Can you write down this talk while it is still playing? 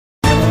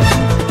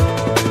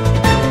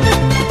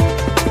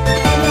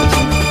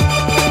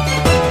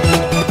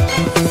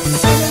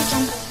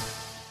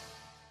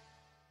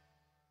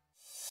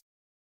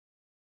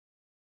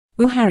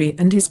will Harry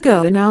and his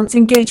girl announce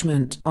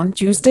engagement on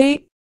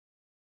Tuesday?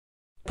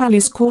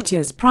 Palace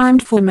courtiers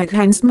primed for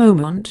Meghan's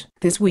moment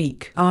this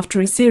week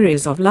after a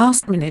series of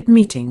last-minute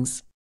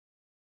meetings.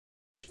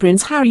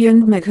 Prince Harry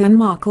and Meghan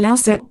Markle are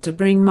set to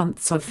bring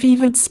months of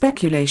fevered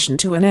speculation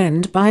to an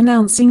end by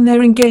announcing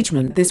their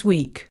engagement this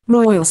week,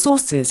 royal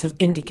sources have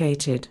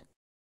indicated.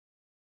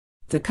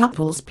 The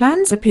couple's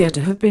plans appear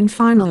to have been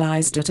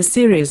finalised at a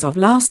series of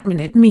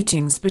last-minute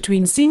meetings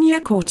between senior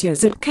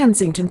courtiers at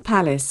Kensington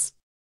Palace.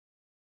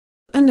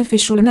 An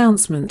official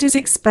announcement is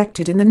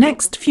expected in the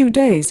next few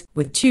days,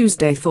 with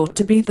Tuesday thought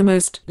to be the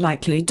most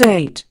likely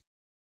date.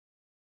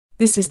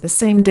 This is the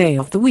same day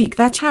of the week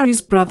that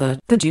Harry's brother,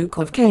 the Duke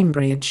of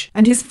Cambridge,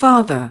 and his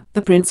father,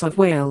 the Prince of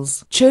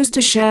Wales, chose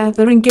to share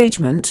their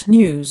engagement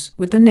news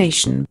with the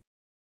nation.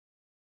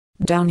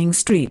 Downing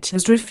Street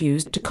has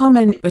refused to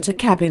comment, but a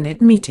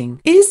cabinet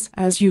meeting is,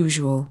 as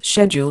usual,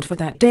 scheduled for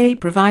that day,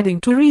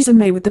 providing Theresa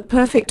May with the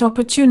perfect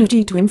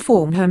opportunity to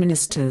inform her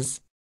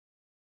ministers.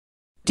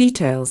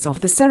 Details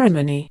of the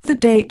ceremony, the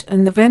date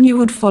and the venue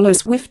would follow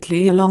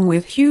swiftly, along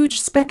with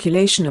huge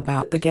speculation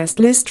about the guest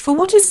list for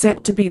what is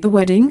set to be the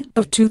wedding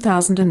of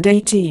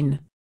 2018.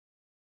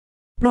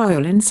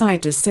 Royal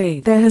insiders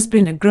say there has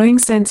been a growing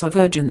sense of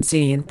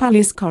urgency in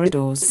palace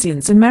corridors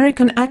since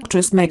American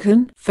actress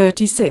Meghan,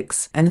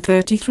 36, and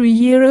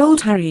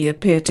 33-year-old Harry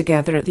appeared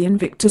together at the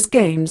Invictus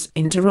Games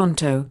in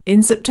Toronto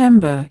in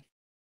September.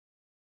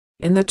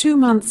 In the 2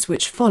 months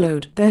which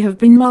followed, there have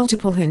been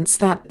multiple hints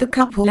that the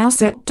couple are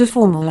set to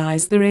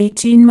formalize their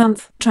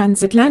 18-month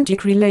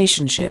transatlantic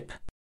relationship.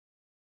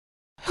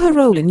 Her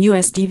role in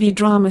US TV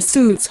drama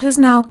Suits has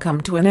now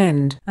come to an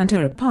end, and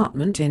her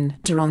apartment in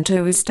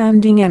Toronto is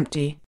standing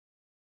empty.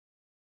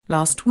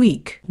 Last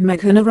week,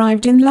 Meghan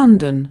arrived in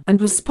London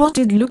and was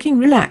spotted looking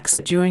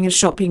relaxed during a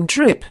shopping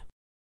trip.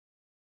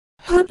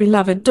 Her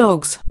beloved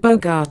dogs,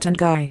 Bogart and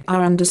Guy,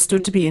 are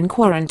understood to be in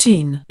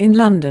quarantine in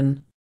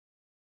London.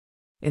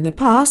 In the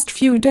past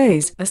few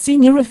days, a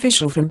senior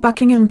official from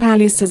Buckingham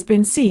Palace has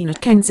been seen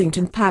at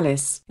Kensington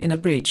Palace, in a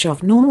breach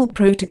of normal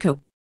protocol.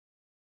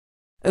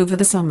 Over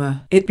the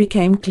summer, it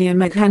became clear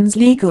Meghan's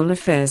legal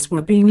affairs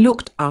were being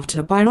looked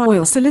after by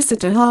royal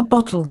solicitor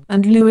Harbottle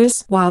and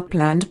Lewis, while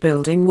planned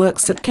building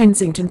works at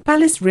Kensington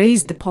Palace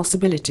raised the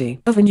possibility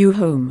of a new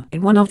home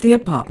in one of the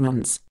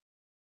apartments.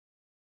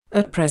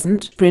 At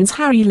present, Prince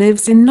Harry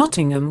lives in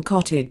Nottingham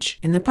Cottage,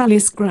 in the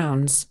palace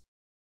grounds.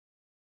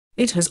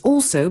 It has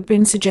also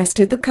been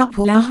suggested the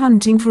couple are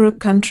hunting for a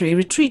country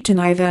retreat in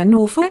either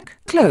Norfolk,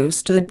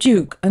 close to the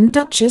Duke and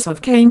Duchess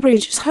of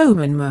Cambridge's home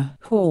in Mer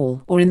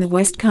Hall, or in the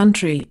West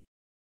Country.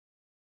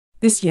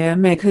 This year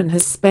Meghan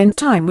has spent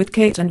time with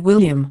Kate and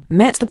William,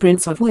 met the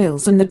Prince of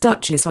Wales and the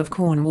Duchess of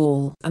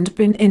Cornwall, and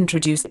been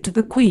introduced to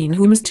the Queen,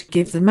 who must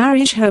give the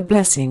marriage her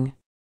blessing.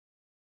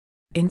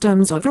 In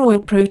terms of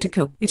royal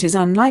protocol, it is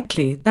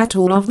unlikely that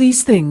all of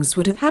these things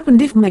would have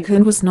happened if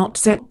Meghan was not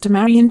set to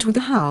marry into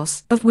the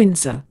House of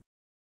Windsor.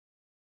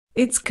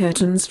 It's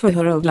curtains for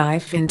her old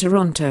life in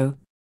Toronto.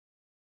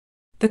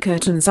 The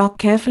curtains are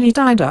carefully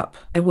tied up,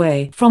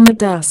 away from the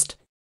dust.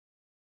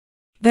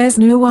 There's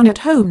no one at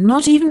home,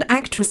 not even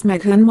actress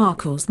Meghan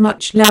Markle's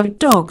much-loved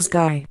dogs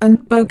Guy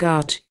and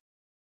Bogart.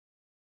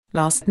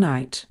 Last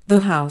night, the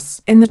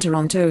house in the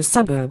Toronto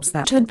suburbs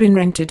that had been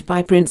rented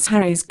by Prince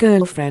Harry's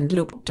girlfriend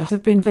looked to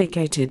have been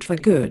vacated for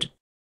good.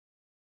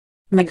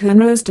 Meghan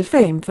rose to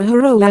fame for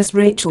her role as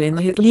Rachel in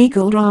the hit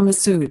legal drama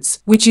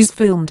Suits, which is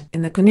filmed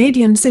in the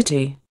Canadian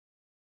city.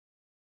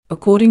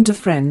 According to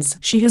friends,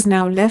 she has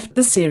now left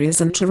the series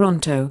and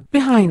Toronto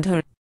behind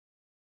her.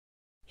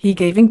 He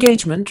gave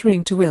engagement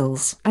ring to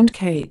Wills and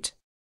Kate.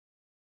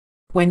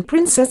 When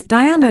Princess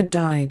Diana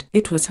died,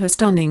 it was her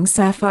stunning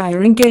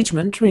sapphire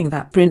engagement ring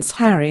that Prince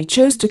Harry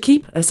chose to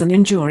keep as an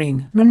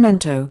enduring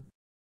memento.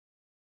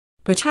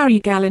 But Harry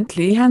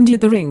gallantly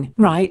handed the ring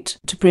right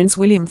to Prince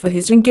William for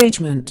his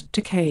engagement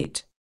to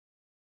Kate.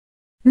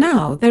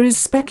 Now there is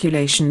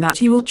speculation that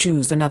he will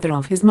choose another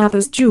of his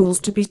mother's jewels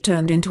to be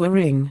turned into a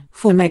ring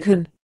for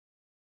Meghan.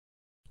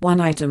 One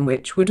item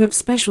which would have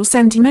special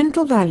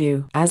sentimental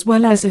value, as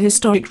well as a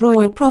historic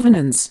royal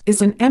provenance,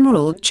 is an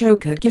emerald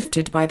choker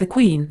gifted by the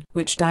Queen,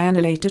 which Diana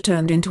later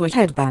turned into a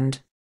headband.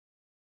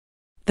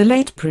 The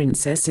late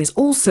princess is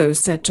also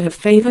said to have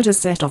favoured a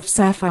set of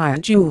sapphire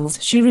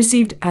jewels she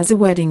received as a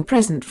wedding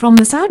present from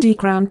the Saudi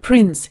crown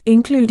prince,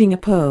 including a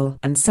pearl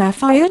and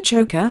sapphire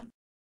choker.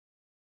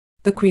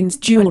 The Queen's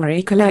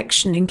jewellery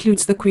collection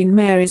includes the Queen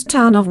Mary's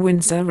Town of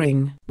Windsor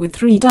ring, with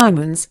 3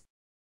 diamonds.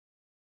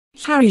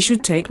 Harry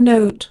should take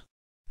note.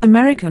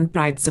 American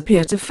brides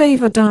appear to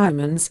favour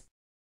diamonds.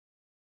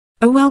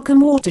 A welcome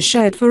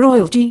watershed for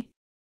royalty.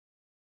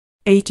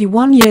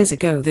 81 years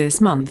ago this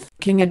month,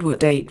 King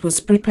Edward VIII was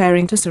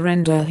preparing to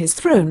surrender his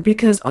throne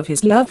because of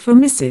his love for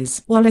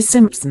Mrs. Wallis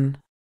Simpson.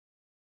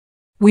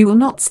 "We will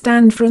not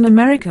stand for an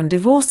American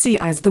divorcee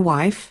as the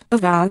wife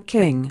of our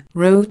king,"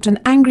 wrote an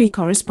angry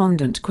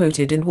correspondent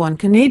quoted in one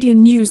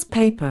Canadian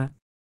newspaper.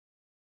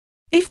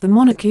 "If the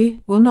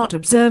monarchy will not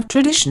observe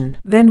tradition,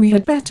 then we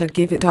had better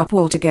give it up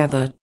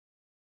altogether."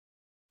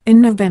 In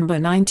November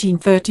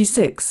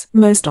 1936,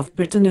 most of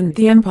Britain and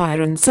the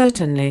Empire, and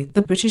certainly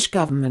the British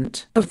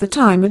government of the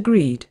time,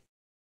 agreed.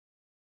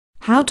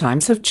 How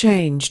times have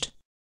changed.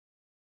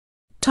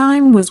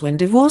 Time was when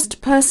divorced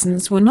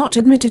persons were not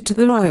admitted to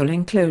the royal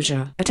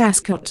enclosure at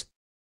Ascot.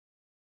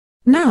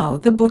 Now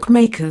the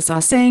bookmakers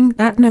are saying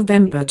that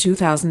November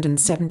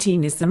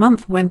 2017 is the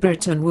month when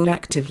Britain will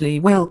actively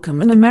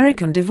welcome an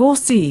American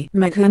divorcee,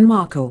 Meghan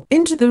Markle,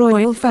 into the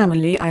royal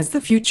family as the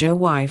future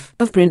wife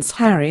of Prince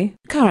Harry,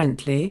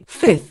 currently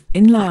fifth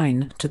in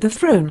line to the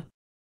throne.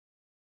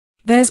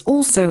 There's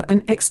also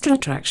an extra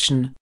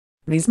attraction.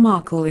 Ms.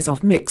 Markle is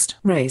of mixed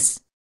race.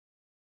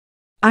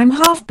 "I'm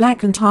half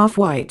black and half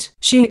white,"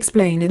 she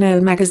explained in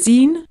Elle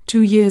magazine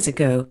 2 years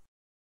ago.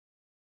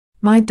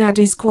 "My dad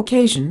is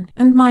Caucasian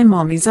and my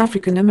mom is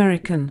African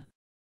American."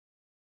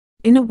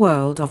 In a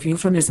world of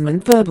euphemism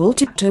and verbal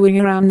tiptoeing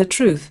around the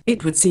truth,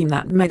 it would seem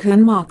that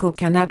Meghan Markle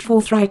can add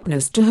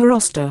forthrightness to her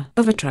roster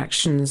of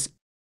attractions.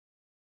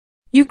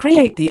 "You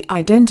create the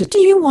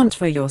identity you want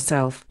for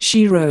yourself,"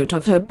 she wrote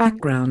of her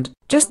background,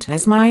 "just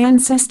as my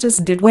ancestors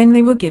did when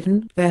they were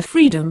given their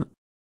freedom."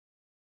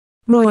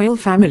 Royal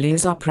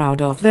families are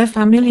proud of their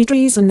family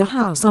trees, and the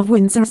House of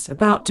Windsor's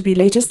about-to-be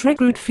latest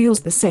recruit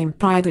feels the same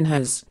pride in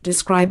hers,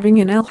 describing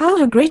in Elle how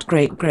her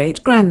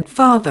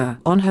great-great-great-grandfather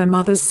on her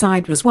mother's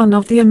side was one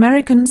of the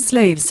American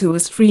slaves who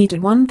was freed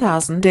in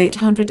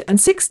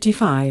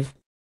 1865.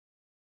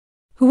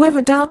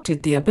 Whoever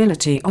doubted the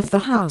ability of the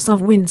House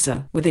of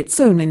Windsor, with its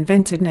own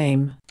invented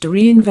name, to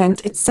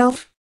reinvent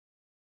itself?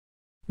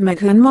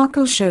 Meghan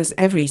Markle shows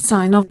every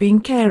sign of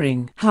being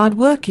caring,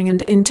 hard-working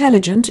and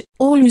intelligent,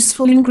 all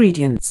useful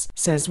ingredients,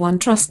 says one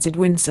trusted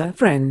Windsor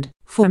friend,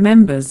 for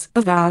members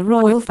of our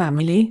royal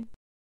family.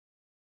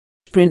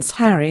 Prince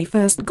Harry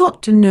first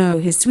got to know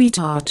his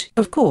sweetheart,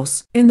 of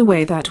course, in the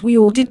way that we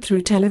all did,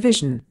 through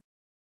television.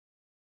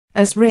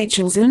 As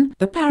Rachel Zinn,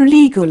 the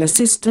paralegal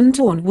assistant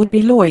and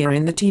would-be lawyer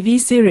in the TV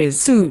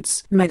series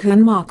Suits,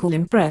 Meghan Markle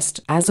impressed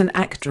as an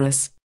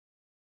actress.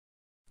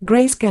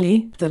 Grace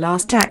Kelly, the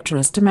last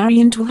actress to marry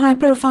into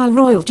high-profile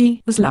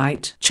royalty, was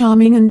light,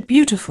 charming and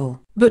beautiful,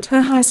 but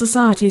her high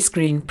society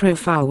screen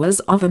profile was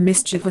of a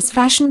mischievous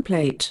fashion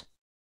plate.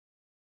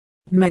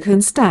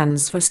 Meghan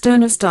stands for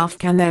sterner stuff.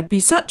 Can there be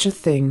such a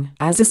thing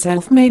as a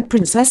self-made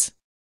princess?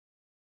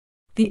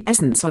 The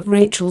essence of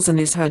Rachel Zinn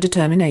is her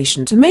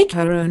determination to make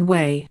her own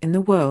way in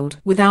the world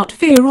without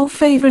fear or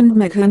favor, and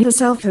Meghan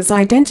herself has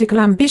identical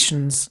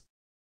ambitions.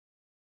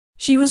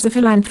 She was a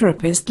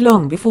philanthropist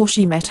long before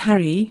she met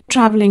Harry,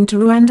 traveling to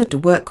Rwanda to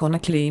work on a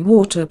clean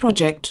water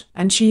project,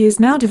 and she is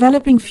now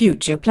developing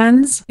future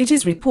plans, it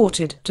is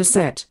reported, to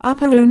set up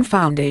her own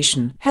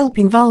foundation,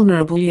 helping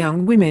vulnerable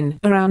young women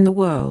around the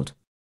world.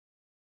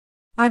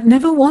 "I've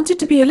never wanted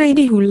to be a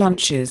lady who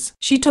lunches,"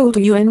 she told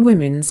a UN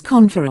Women's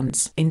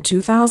Conference in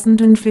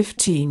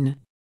 2015.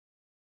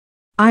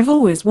 "I've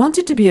always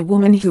wanted to be a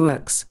woman who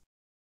works."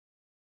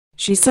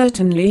 She's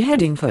certainly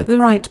heading for the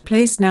right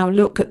place now.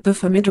 Look at the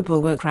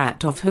formidable work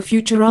rate of her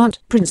future aunt,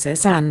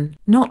 Princess Anne,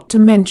 not to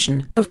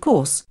mention, of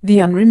course,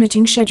 the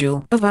unremitting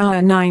schedule of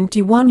our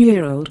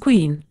 91-year-old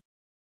Queen.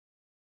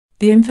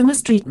 The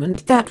infamous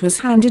treatment that was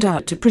handed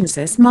out to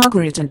Princess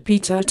Margaret and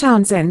Peter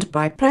Townsend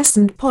by press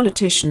and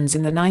politicians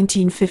in the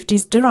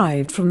 1950s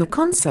derived from the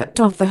concept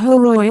of the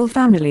whole royal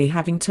family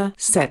having to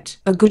set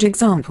a good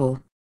example.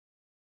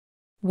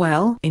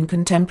 Well, in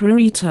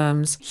contemporary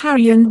terms,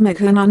 Harry and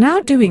Meghan are now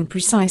doing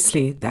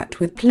precisely that,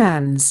 with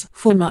plans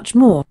for much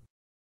more.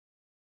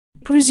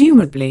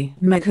 Presumably,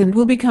 Meghan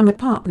will become a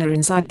partner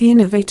inside the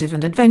innovative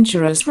and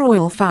adventurous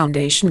Royal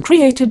Foundation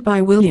created by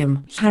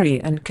William,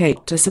 Harry and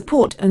Kate to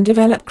support and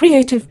develop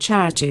creative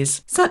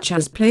charities such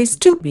as Place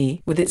to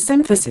Be, with its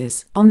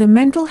emphasis on the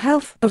mental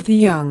health of the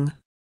young.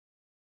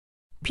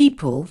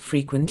 People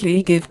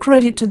frequently give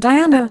credit to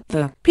Diana,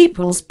 the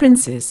People's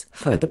Princess,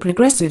 for the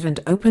progressive and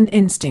open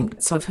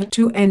instincts of her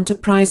two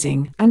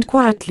enterprising and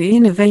quietly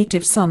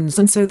innovative sons,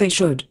 and so they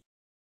should.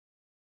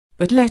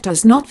 But let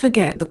us not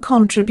forget the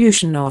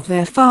contribution of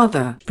their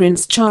father,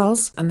 Prince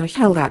Charles, and the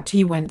hell that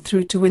he went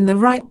through to win the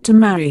right to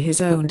marry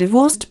his own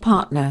divorced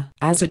partner,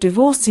 as a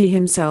divorcee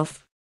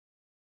himself.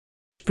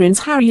 Prince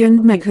Harry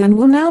and Meghan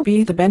will now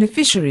be the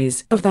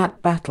beneficiaries of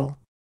that battle.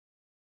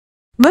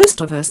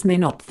 Most of us may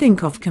not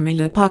think of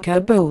Camilla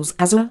Parker Bowles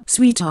as a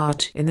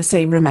sweetheart in the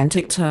same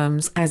romantic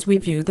terms as we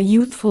view the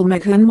youthful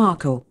Meghan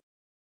Markle.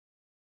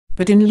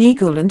 But in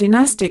legal and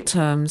dynastic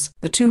terms,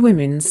 the two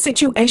women's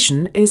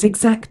situation is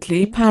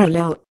exactly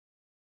parallel.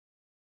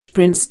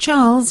 Prince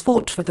Charles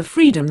fought for the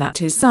freedom that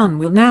his son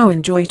will now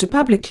enjoy to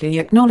publicly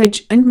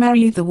acknowledge and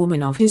marry the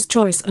woman of his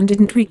choice, and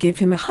didn't we give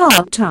him a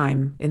hard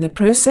time in the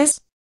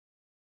process?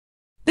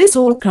 This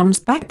all comes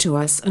back to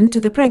us and to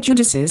the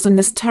prejudices and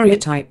the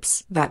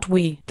stereotypes that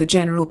we, the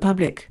general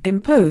public,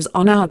 impose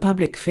on our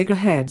public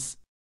figureheads.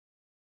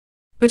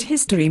 But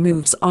history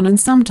moves on, and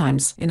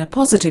sometimes in a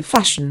positive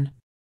fashion.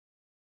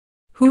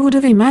 Who would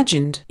have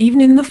imagined, even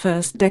in the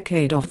first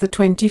decade of the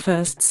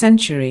 21st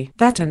century,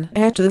 that an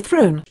heir to the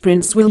throne,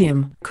 Prince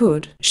William,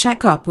 could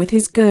shack up with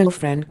his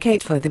girlfriend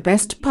Kate for the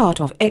best part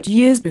of 8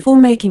 years before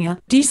making a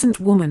decent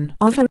woman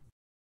of her?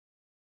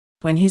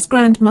 When his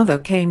grandmother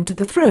came to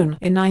the throne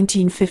in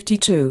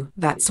 1952,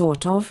 that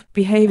sort of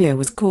behavior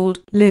was called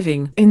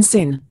living in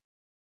sin.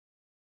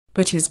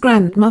 But his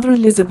grandmother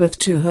Elizabeth,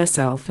 to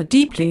herself a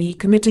deeply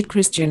committed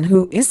Christian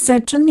who is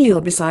said to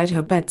kneel beside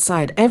her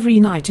bedside every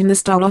night in the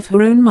style of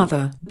her own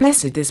mother,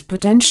 blessed this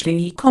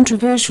potentially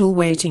controversial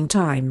waiting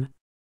time.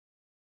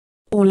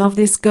 All of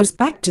this goes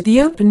back to the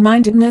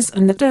open-mindedness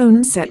and the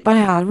tone set by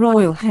our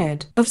royal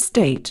head of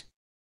state.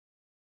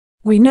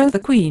 We know the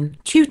Queen,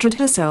 tutored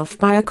herself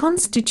by a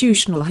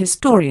constitutional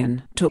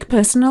historian, took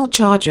personal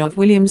charge of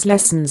William's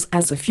lessons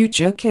as a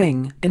future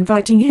king,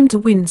 inviting him to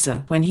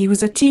Windsor when he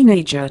was a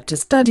teenager to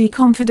study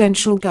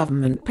confidential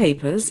government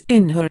papers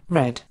in her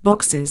red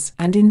boxes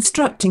and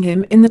instructing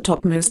him in the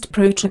topmost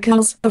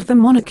protocols of the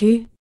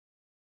monarchy.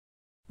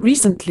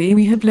 Recently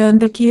we have learned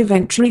the key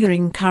event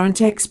triggering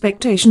current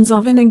expectations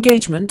of an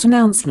engagement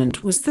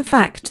announcement was the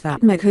fact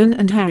that Meghan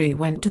and Harry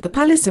went to the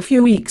palace a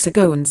few weeks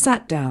ago and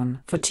sat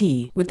down for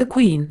tea with the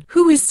Queen,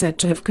 who is said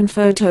to have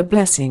conferred her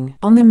blessing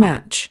on the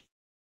match.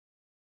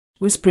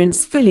 Was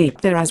Prince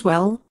Philip there as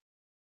well?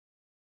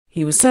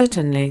 He was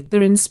certainly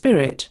there in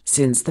spirit,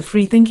 since the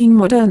free-thinking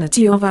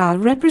modernity of our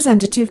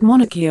representative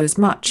monarchy owes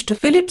much to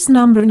Philip's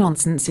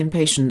number-nonsense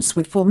impatience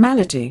with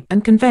formality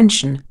and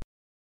convention.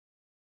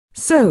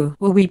 So,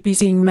 will we be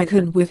seeing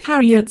Meghan with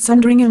Harry at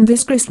Sandringham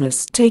this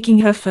Christmas, taking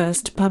her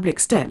first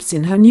public steps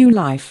in her new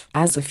life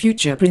as a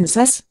future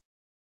princess?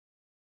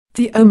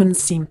 The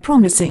omens seem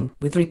promising,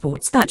 with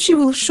reports that she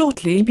will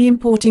shortly be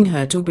importing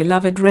her two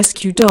beloved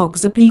rescue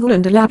dogs, a Beagle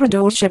and a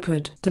Labrador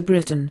Shepherd, to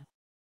Britain.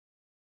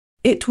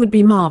 It would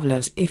be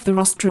marvelous if the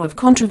roster of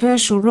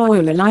controversial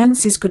royal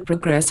alliances could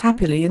progress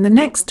happily in the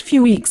next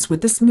few weeks with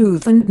the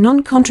smooth and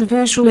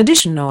non-controversial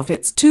addition of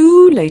its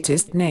two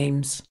latest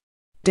names.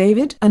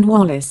 David and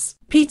Wallis,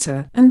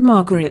 Peter and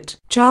Margaret,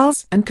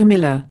 Charles and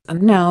Camilla,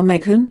 and now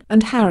Meghan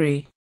and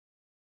Harry.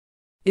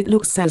 It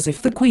looks as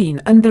if the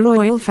Queen and the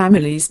royal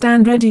family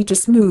stand ready to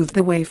smooth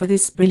the way for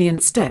this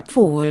brilliant step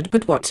forward,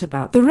 but what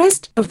about the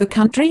rest of the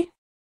country?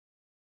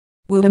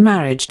 Will the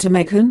marriage to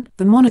Meghan,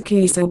 the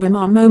monarchy's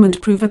Obama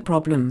moment, prove a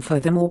problem for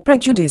the more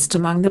prejudiced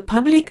among the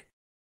public?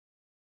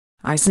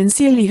 I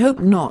sincerely hope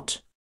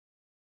not.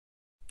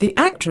 The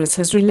actress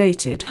has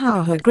related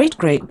how her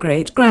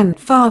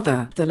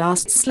great-great-great-grandfather, the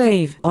last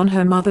slave on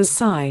her mother's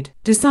side,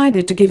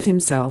 decided to give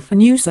himself a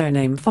new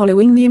surname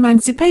following the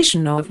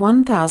emancipation of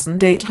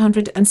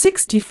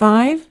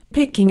 1865,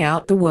 picking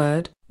out the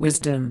word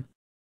wisdom.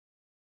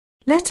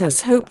 Let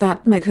us hope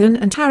that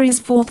Meghan and Harry's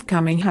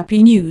forthcoming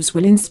happy news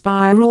will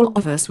inspire all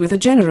of us with a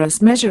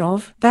generous measure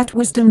of that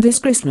wisdom this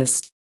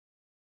Christmas.